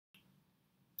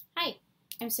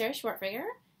I'm Sarah Schwartfeger.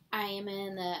 I am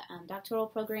in the doctoral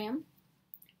program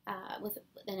with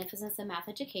an emphasis in math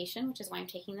education, which is why I'm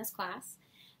taking this class.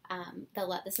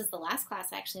 This is the last class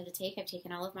I actually have to take. I've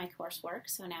taken all of my coursework,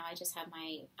 so now I just have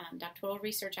my doctoral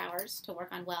research hours to work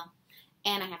on well,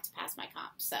 and I have to pass my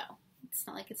comp, so it's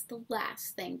not like it's the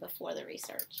last thing before the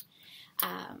research.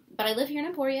 But I live here in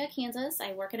Emporia, Kansas.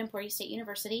 I work at Emporia State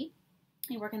University.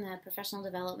 I work in the professional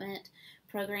development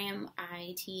program.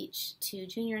 I teach to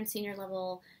junior and senior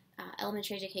level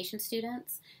elementary education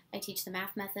students. I teach the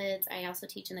math methods. I also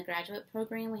teach in the graduate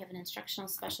program. We have an instructional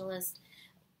specialist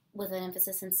with an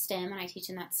emphasis in STEM, and I teach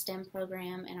in that STEM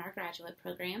program in our graduate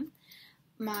program.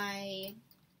 My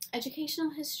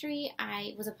educational history,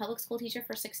 I was a public school teacher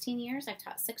for 16 years. I've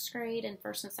taught 6th grade and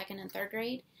 1st and 2nd and 3rd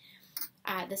grade.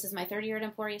 This is my 3rd year at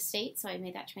Emporia State, so I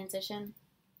made that transition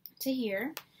to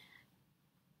here.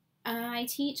 I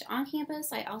teach on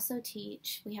campus. I also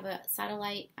teach, we have a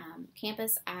satellite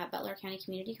campus at Butler County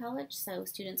Community College, so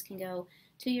students can go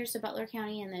 2 years to Butler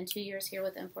County and then 2 years here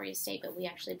with Emporia State, but we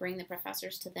actually bring the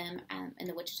professors to them in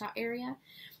the Wichita area.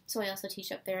 So I also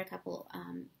teach up there a couple,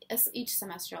 each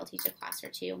semester I'll teach a class or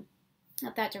two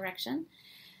up that direction.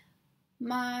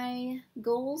 My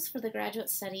goals for the graduate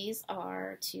studies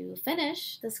are to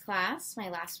finish this class, my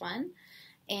last one,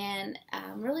 and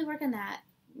really work on that.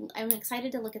 I'm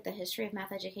excited to look at the history of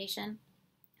math education,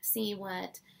 see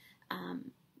what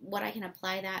I can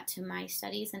apply that to my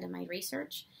studies and to my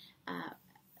research.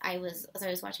 As I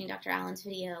was watching Dr. Allen's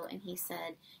video, and he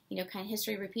said, kind of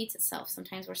history repeats itself.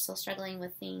 Sometimes we're still struggling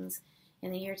with things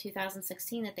in the year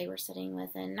 2016 that they were studying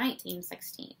with in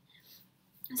 1916.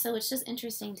 So it's just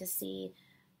interesting to see.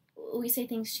 We say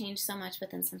things change so much,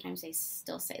 but then sometimes they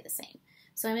still say the same.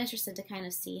 So I'm interested to kind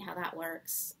of see how that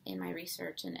works in my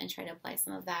research and try to apply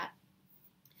some of that.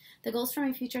 The goals for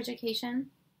my future education,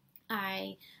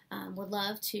 I would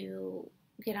love to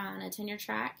get on a tenure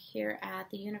track here at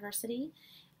the university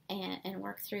and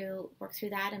work through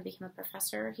that and become a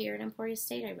professor here at Emporia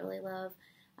State. I really love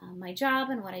my job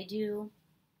and what I do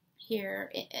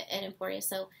here at Emporia.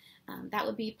 So that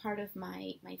would be part of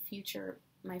my future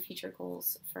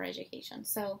goals for education.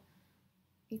 So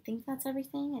I think that's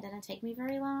everything. It didn't take me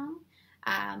very long,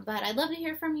 but I'd love to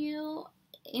hear from you,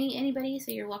 anybody.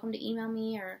 So you're welcome to email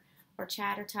me or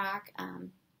chat or talk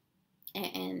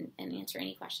and answer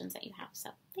any questions that you have.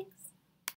 So thanks.